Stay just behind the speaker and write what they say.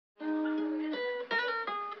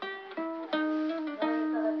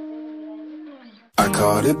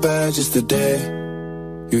caught it bad just today.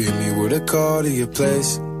 You hit me with a call to your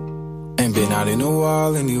place. Ain't been out in a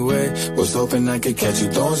while anyway. Was hoping I could catch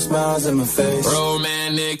you throwing smiles in my face.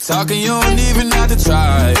 Romantic talking, you don't even have to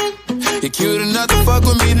try. You're cute enough to fuck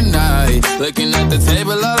with me tonight. Looking at the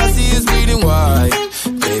table, all I see is bleeding white.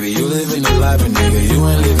 Baby, you living your life, but nigga, you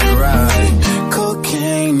ain't living right.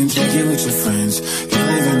 Cocaine and drinking with your friends. You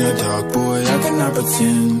live in the dark, boy, I cannot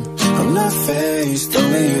pretend. I'm not faced,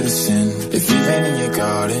 only you to sin. If you've been in your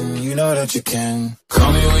garden, you know that you can.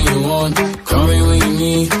 Call me when you want, call me when you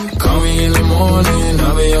need. Call me in the morning,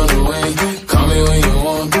 I'll be on the way. Call me when you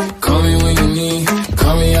want, call me when you need.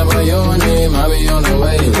 Call me out by your name, I'll be on the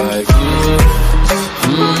way. Like,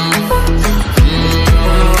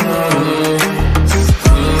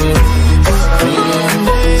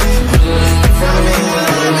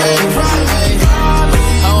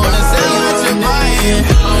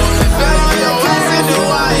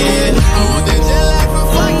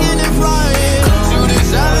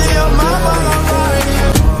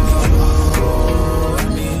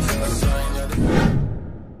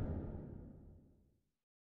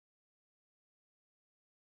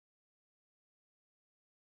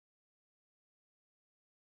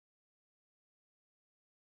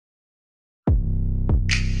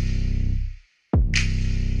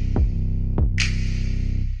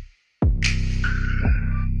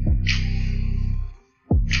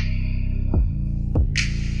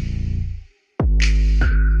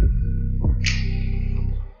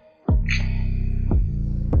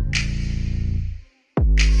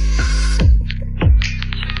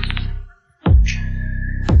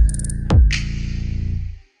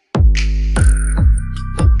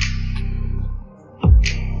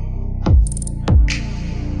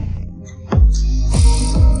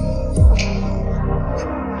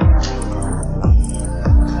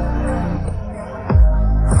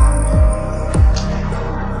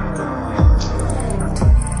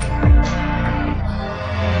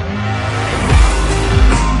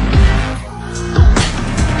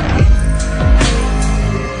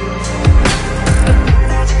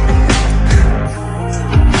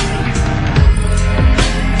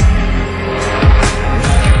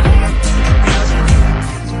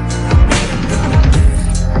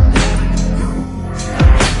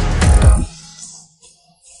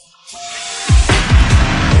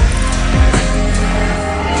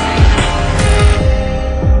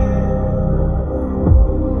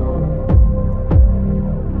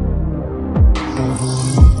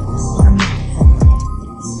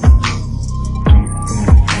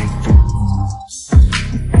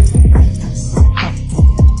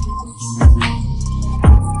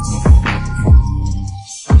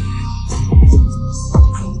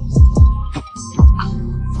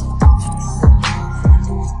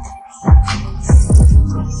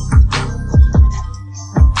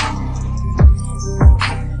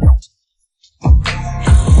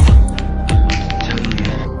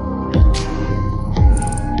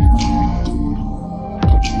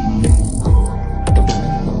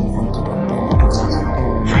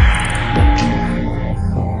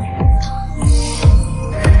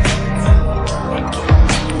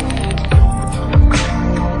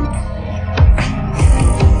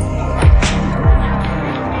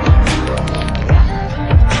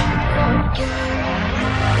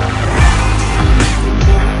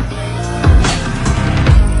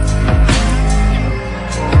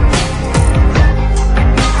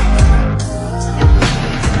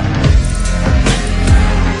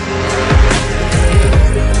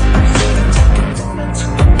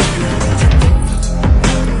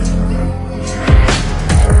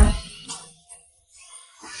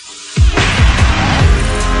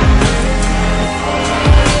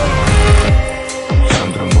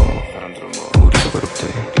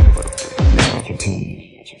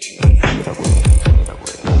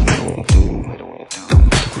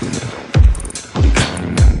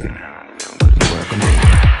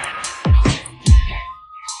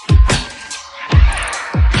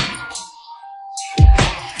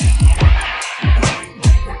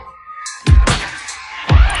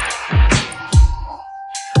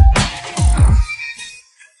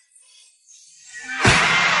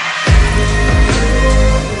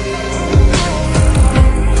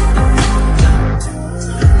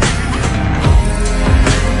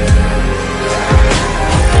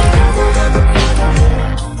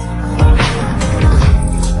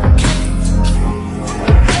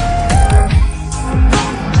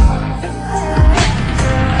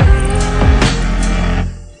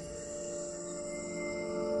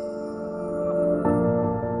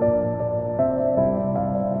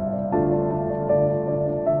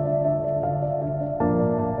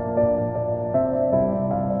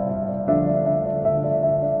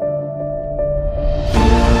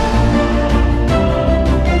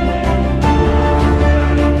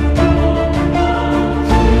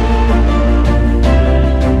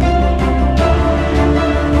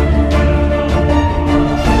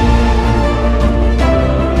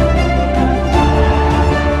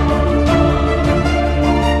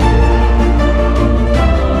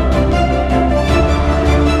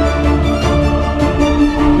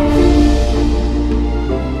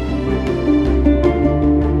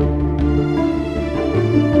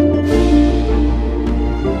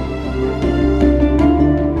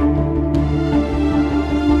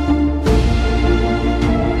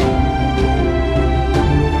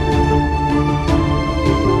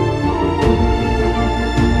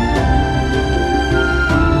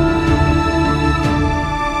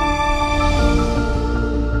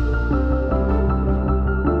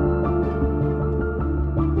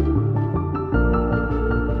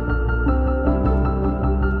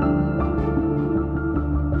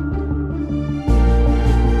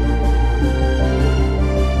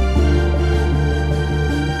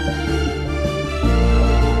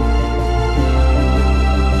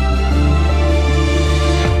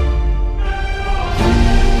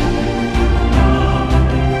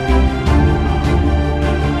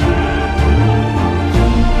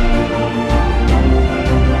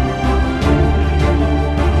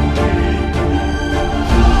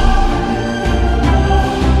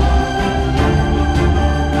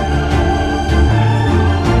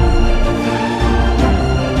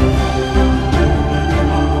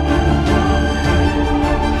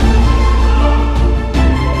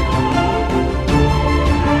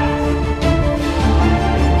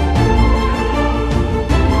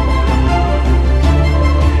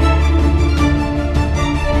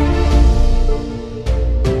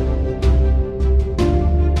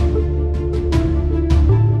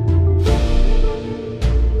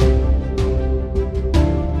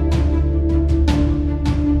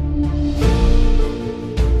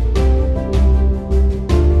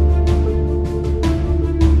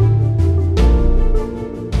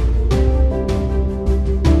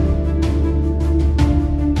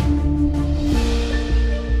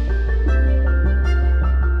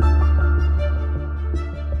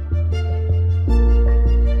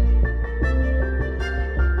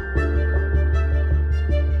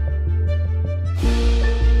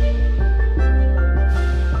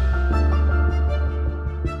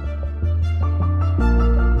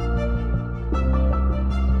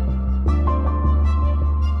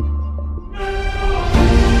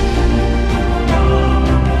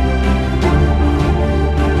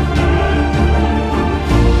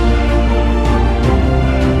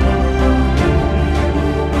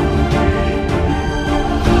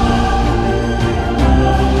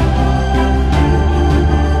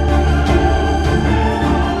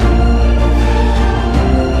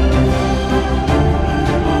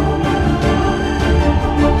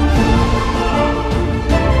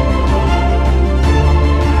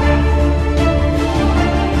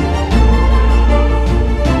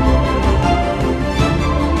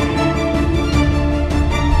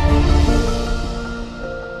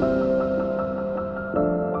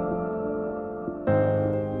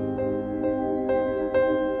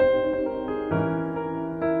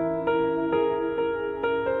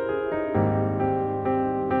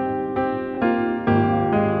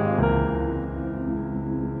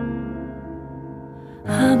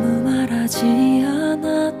 아무 말하지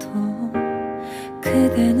않아도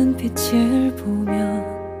그대 눈빛을 보면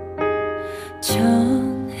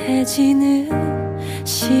전해지는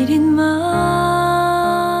시린 마음,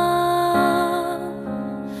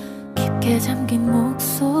 깊게 잠긴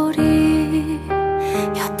목소리,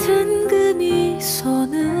 옅은 그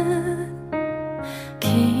미소는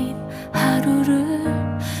긴 하루를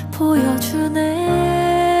보여주네.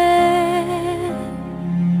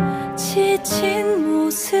 지친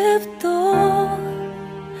모습도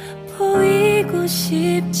보이고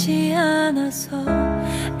싶지 않아서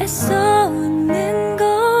애써 웃는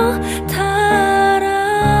거 다 알아.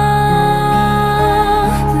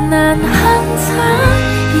 난 항상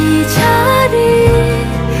이 자리에요.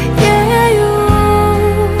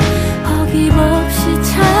 어김없이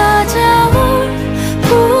찾아올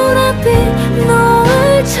보랏빛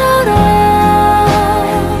노을처럼.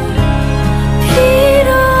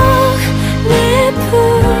 비록 내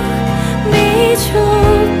품이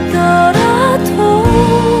좁더라도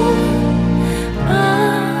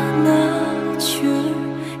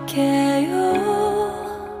안아줄게요.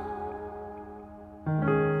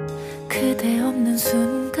 그대 없는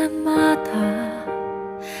순간마다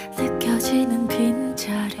느껴지는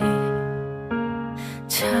빈자리,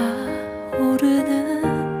 차오르는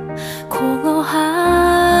공허함,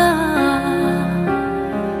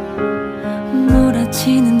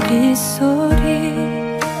 몰아치는 빗소리.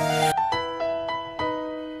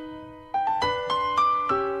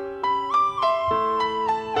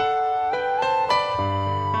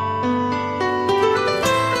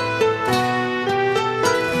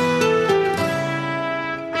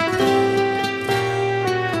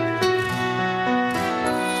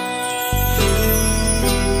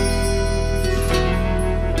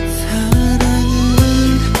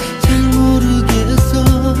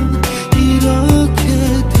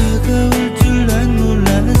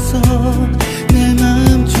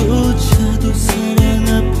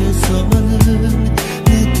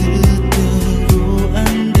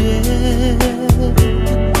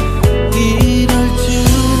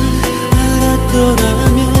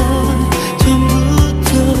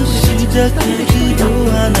 시작하지도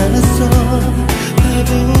않았어.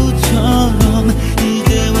 바보처럼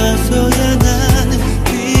이제 와서야 난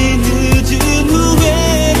뒤늦은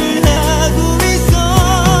후회를 하고 있어.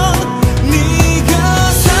 네가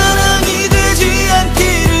사랑이 되지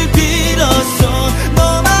않기를 빌었어.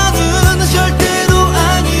 너만은 절대로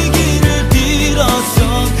아니기를 빌었어.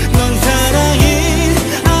 넌 사랑이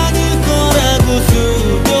아닐 거라고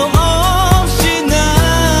수도 없이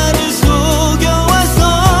나를 속여왔어.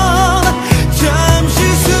 잠시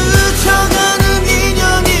스쳐가는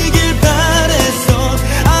인연이길 바랬어.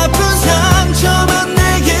 아픈 상처만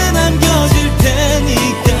내게 남겨질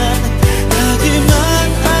테니까. 하지만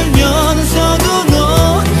알면서도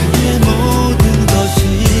너의 모든 것이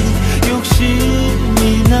욕심이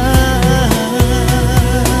나.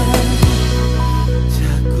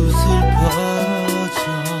 자꾸 슬퍼져.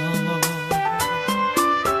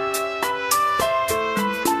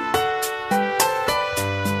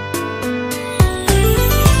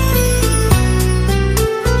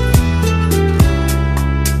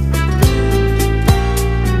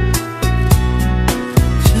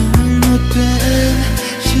 잘못된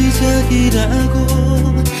시작이라고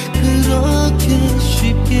그렇게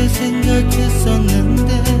쉽게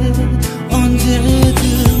생각했었는데 언제든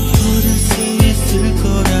버릴 수 있을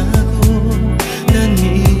거라고 난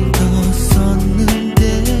믿었었는데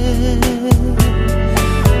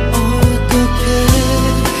어떻게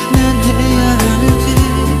난 해야 할지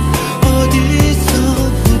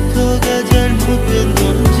어디서부터가 잘못된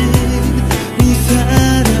건지 네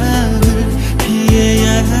사랑을 피해야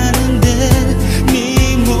하는데 네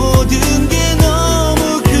모든 게 너무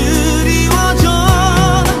그리워져.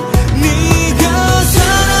 네가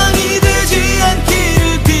사랑이 되지 않기를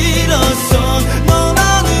빌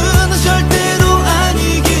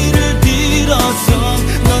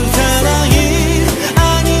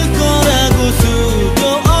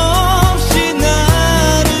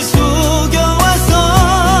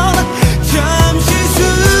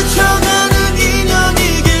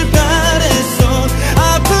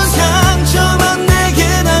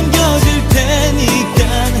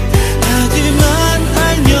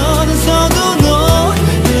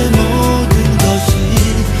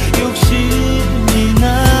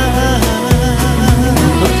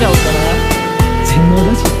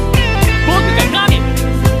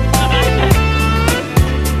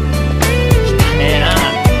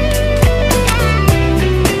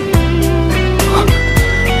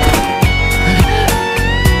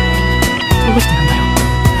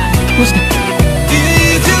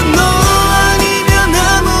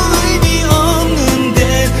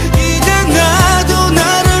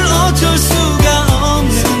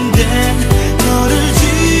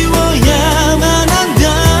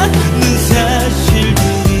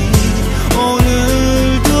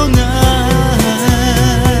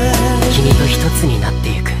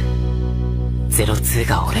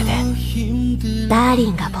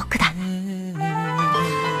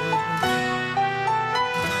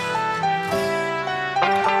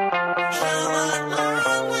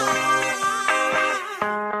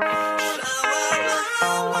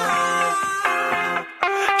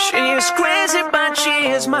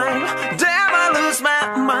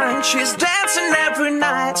She's dancing every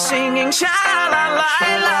night, singing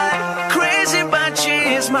sha-la-la-la. Crazy but she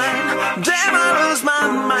is mine, damn I lose my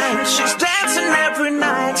mind. She's dancing every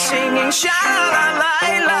night, singing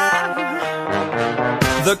sha-la-la-la.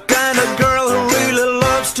 The kind of girl who really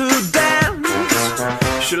loves to dance.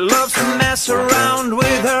 She loves to mess around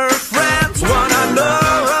with her friends. Wanna know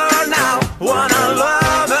her now, wanna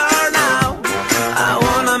love her now. I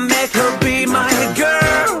wanna make her be my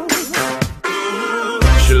girl.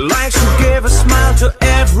 She likes to give a smile to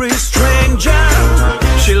every stranger.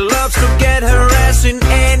 She loves to get her ass in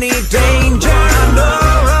any danger. I know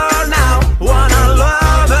her now, wanna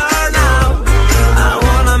love her now. I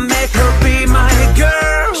wanna make her be my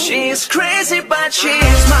girl. She's crazy but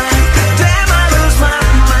she's mine, damn I lose my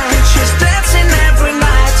mind. She's dancing every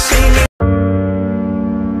night, singing.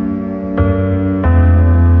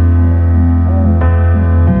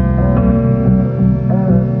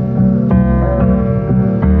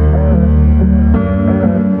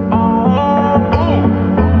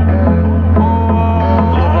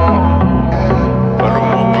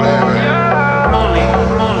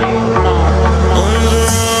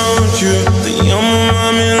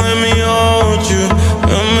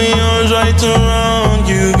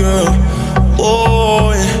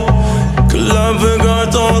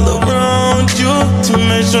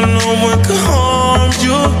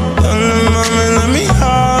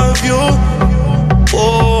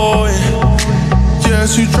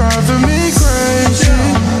 You driving me crazy.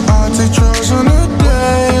 I take drugs on the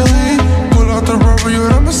daily. Pull out the rubber, you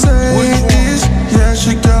the Mercedes. Yeah,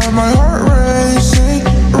 she got my heart racing,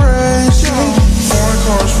 racing. Foreign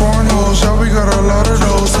cars, foreign hoes, yeah, we got a lot of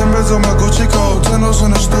those. 10 beds on my Gucci coat, 10 hoes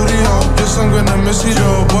in the studio. Yes, I'm gonna miss you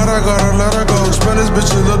though, but I gotta let her go. Spanish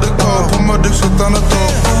bitches love the call, put my dick shit on the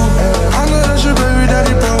throat. I know that's your baby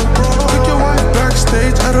daddy, bro. Took your wife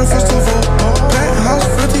backstage at a festival. Penthouse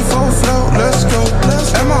 54 float, let's go.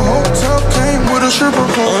 And my hotel came with a stripper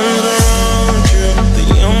pole. Around you, the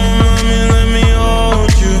young mommy, let me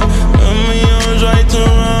hold you. Let me arms right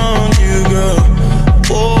around you, girl.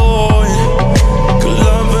 Boy, good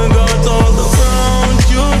love and got all around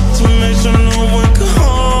you to make sure no one can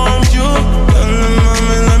harm you.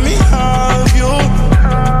 Mommy, let me have you,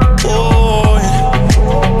 boy.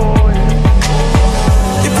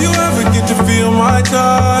 If you ever get to feel my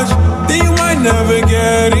touch, then you might never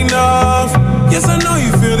get enough. Yes, I know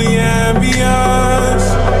you feel the ambience.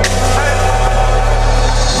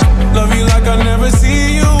 Love you like I'll never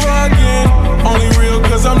see you again. Only real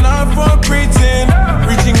cause I'm not for pretend.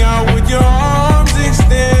 Reaching out with your arms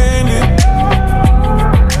extended.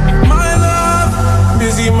 My love,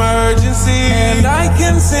 busy my urgency. And I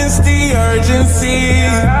can sense the urgency.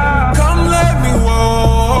 Come let me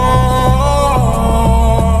walk.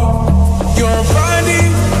 Your body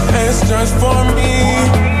is just for me.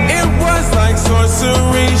 It was like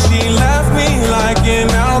sorcery. She left me like an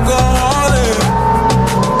alcoholic.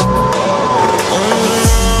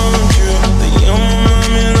 Around you, the young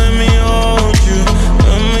mommy, let me hold you.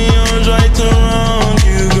 Let me arms right around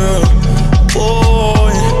you, girl.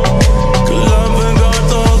 Boy, good love and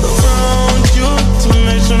got all around you to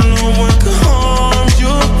make sure no one can harm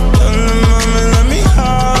you. Mommy, let me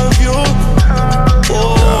have you,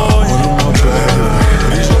 boy.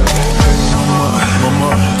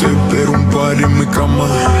 Mamá, te espero un par en mi cama.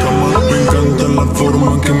 Me encanta la forma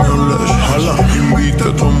en que me hablas. Jala, invita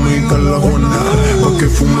a tu amiga a la Juana, pa' que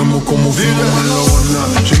fumemos como fumamos en la Habana.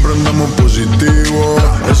 Siempre andamos positivos,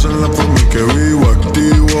 esa es la forma en que vivo,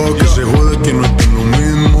 activo. Que se jode que no esté lo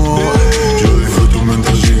mismo. Yo disfruto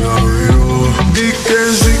mientras siga vivo. Di que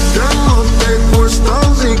sí que no te cuesta,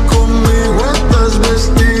 si conmigo estás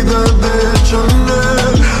vestida de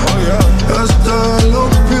Chanel hasta los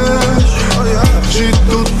pies. Si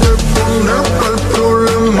tú te pones pa'l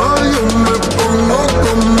problema, yo me pongo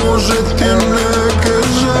como se tiene que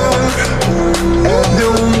ser. De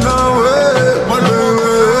una vez,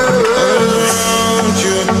 bebé. Around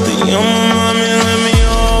you, the young mommy, let me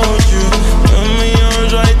hold you. Let me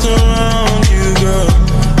arms right around you, girl.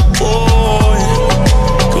 Boy,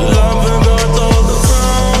 good love and got all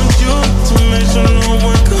around you to make sure no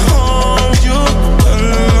one can harm you.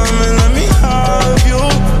 Mommy, let me have you,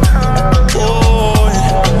 boy.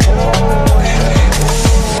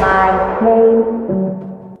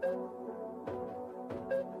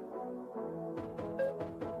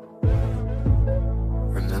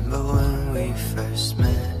 Remember when we first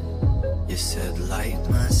met? You said light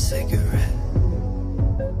my cigarette.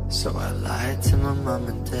 So I lied to my mom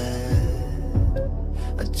and dad.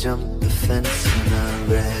 I jumped the fence and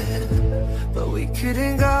I ran, but we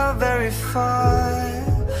couldn't go very far.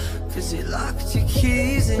 'cause you locked your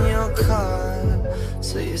keys in your car.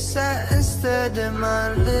 So you sat and stared at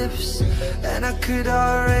my lips, and I could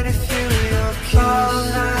already feel your kiss. All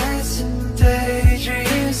nights and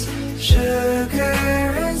daydreams, sugar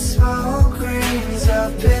and smoke rings.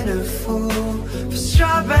 I've been a fool for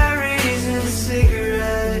strawberries and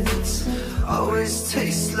cigarettes. Always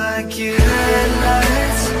taste like you.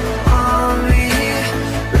 Headlights on me,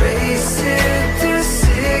 racing through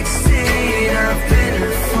 16. I've been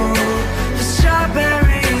a fool for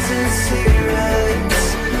strawberries and cigarettes.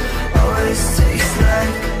 Always taste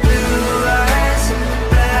like blue eyes,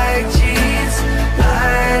 black jeans,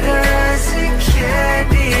 lighters and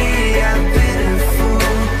candy. I've been a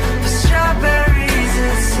fool for strawberries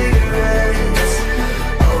and cigarettes.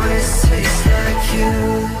 Always taste like you.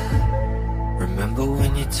 Remember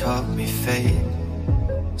when you taught me fate,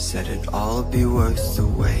 said it'd all be worth the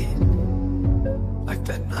wait. Like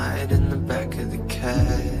that night in the back of the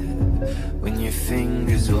cab, when your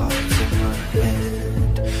fingers walked in my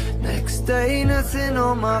hand. Next day, nothing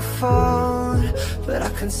on my phone, but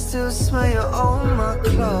I can still smell you on my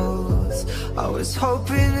clothes. I was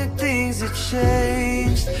hoping that things had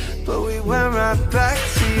changed, but we went right back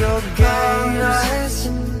to your games. Nights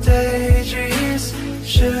and daydreams,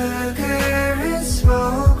 sugar and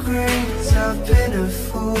smoke rings. I've been a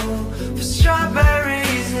fool for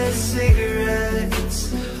strawberries and cigarettes.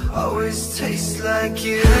 Always taste like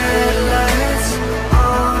you. Headlights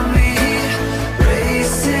on me,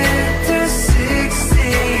 racing through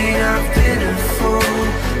 16. I've been a fool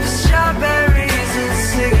for strawberries and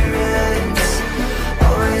cigarettes.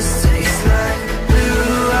 Always taste like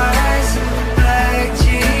blue eyes, black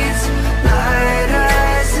jeans,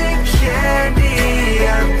 lighters and candy.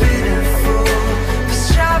 I've been a fool for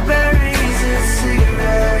strawberries and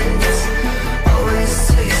cigarettes. Always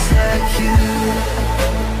taste like you.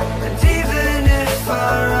 And even if I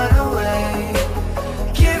run away,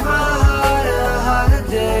 give my heart a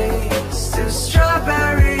holiday, still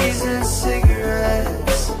strawberries and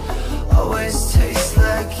cigarettes. Always taste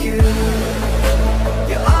like you.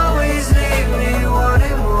 You always leave me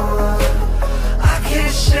wanting more. I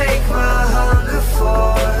can't shake my hunger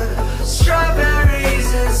for strawberries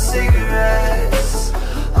and cigarettes.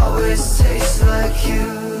 Always taste like you.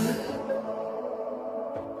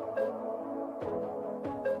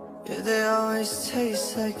 Yeah, they always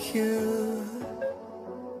taste like you.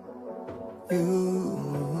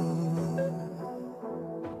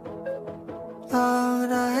 Long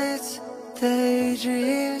nights,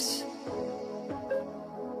 daydreams,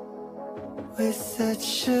 with that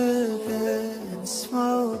sugar and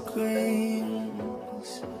smoke rings.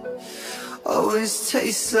 Always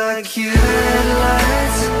tastes like you.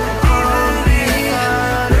 Headlights on me,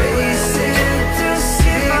 racing through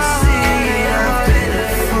 16. I've been a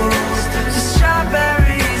fool for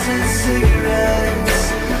strawberries and cigarettes.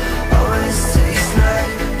 Always tastes like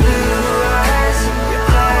blue eyes,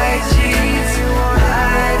 black jeans,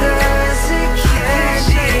 lighters and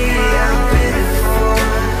candy. I've been a fool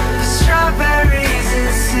for strawberries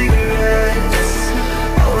and cigarettes.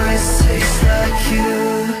 Always tastes like you.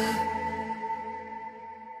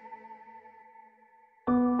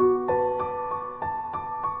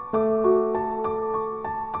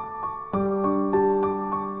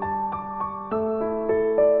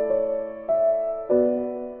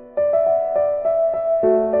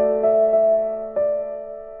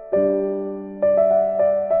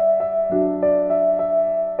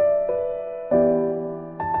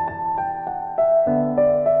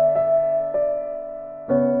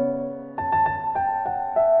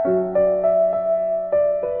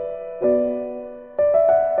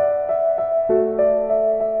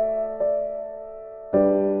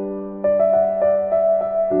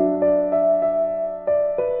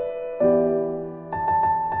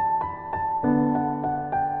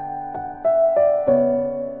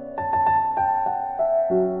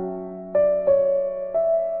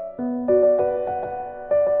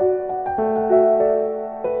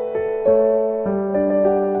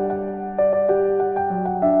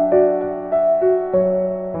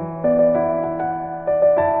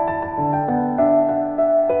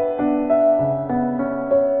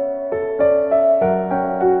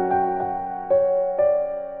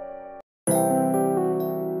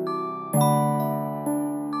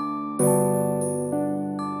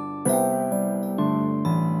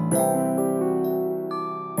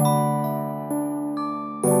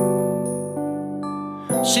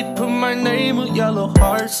 She put my name with yellow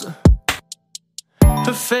hearts.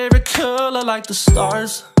 Her favorite color like the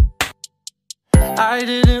stars. I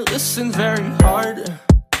didn't listen very hard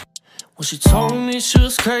Well, she told me she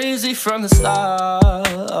was crazy from the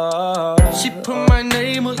start. She put my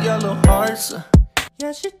name with yellow hearts.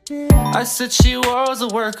 Yeah, she did. I said she was a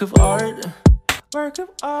work of art.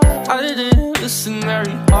 I didn't listen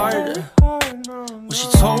very hard. Well, she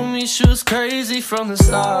told me she was crazy from the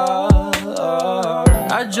start.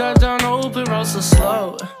 I drive down open road so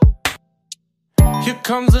slow. Here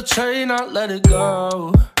comes the train, I let it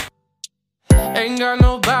go. Ain't got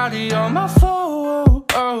nobody on my phone.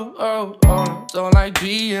 Don't like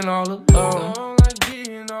being all alone.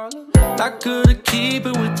 I couldn't keep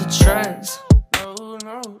it with the trends.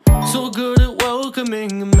 So good at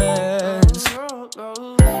welcoming a mess.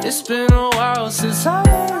 It's been a while since I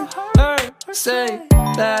heard her say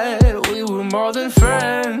that we were more than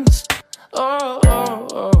friends. I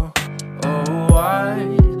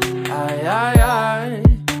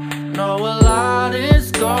know a lot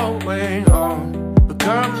is going on, but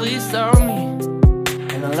girl, please tell me,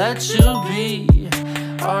 and I'll let you be.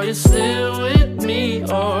 Are you still with me,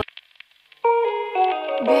 or?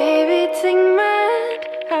 Baby, take my hand,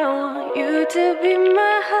 I want you to be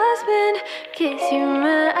my husband. Kiss you,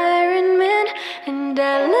 my Iron Man, and I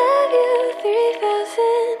love you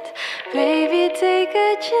 3000. Baby, take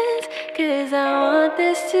a chance, 'cause I want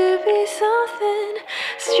this to be something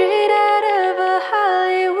straight out of a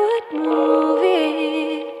Hollywood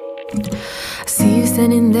movie. I see you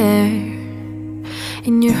standing there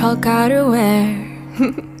in your Hulk outerwear,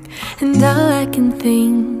 and all I can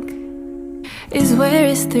think is where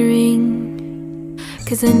is the ring?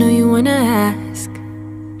 'Cause I know you wanna ask,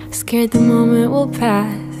 scared the moment will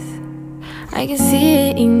pass. I can see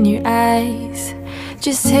it in your eyes,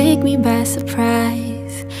 just take me by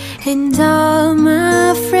surprise. And all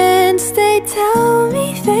my friends, they tell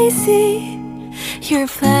me they see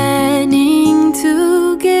you're planning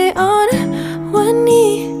to get on one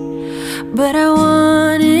knee. But I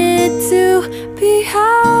want it to be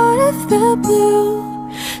out of the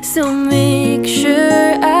blue, so make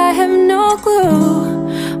sure I have no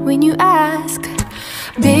clue when you ask.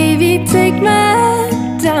 Baby, take my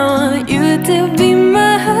hand, I want you to be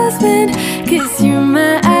my husband. 'Cause you're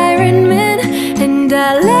my Iron Man, and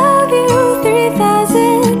I love you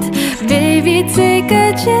 3000. Baby, take a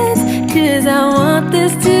chance, 'cause I want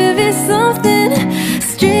this to be something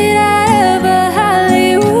straight out of a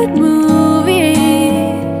Hollywood movie.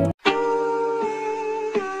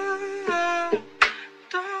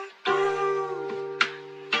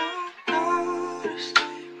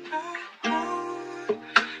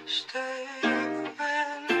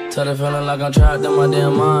 Tell the feeling like I'm trapped in my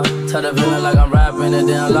damn mind. Tell the feeling like I'm rapping a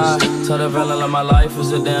damn lie. Tell the feeling like my life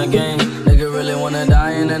is a damn game. Nigga really wanna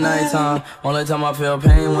die in the nighttime. Only time I feel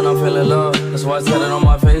pain when I'm feeling love. That's why I tell it on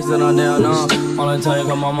my face that I'm damn numb. Only time you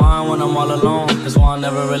come my mind when I'm all alone. That's why I'm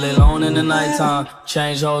never really alone in the nighttime.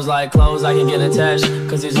 Change hoes like clothes, I can get attached.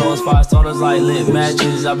 'Cause these hoes 5 starters like lit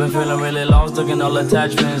matches. I've been feeling really lost, looking all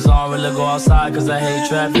attachments. I don't really go outside 'cause I hate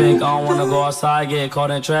traffic. I don't wanna go outside, get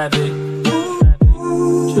caught in traffic.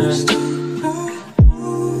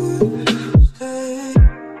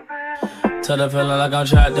 Tell the feeling like I'm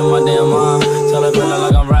trapped in my damn mind. Tell the feeling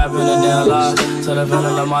like I'm rapping a damn lie. Tell the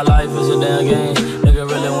feeling like my life is a damn game. Nigga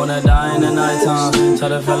really wanna die in the nighttime. Tell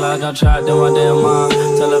the feeling like I'm trapped in my damn mind.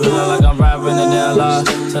 Tell the feeling like I'm rapping a damn lie.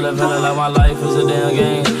 Tell the feeling like my life is a damn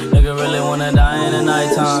game. Nigga really wanna die in the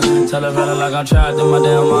nighttime. Tell the feeling like I'm trapped in my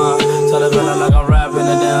damn mind. Tell the feeling like I'm rapping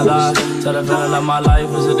a damn lie. Tell the feeling like my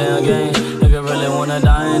life is a damn game. Nigga really wanna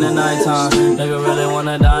die in the nighttime. Nigga really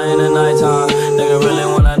wanna die in the nighttime. Nigga really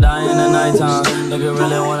wanna die in the nighttime. Nigga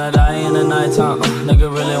really wanna die in the nighttime. Nigga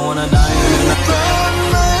really wanna die in the nighttime.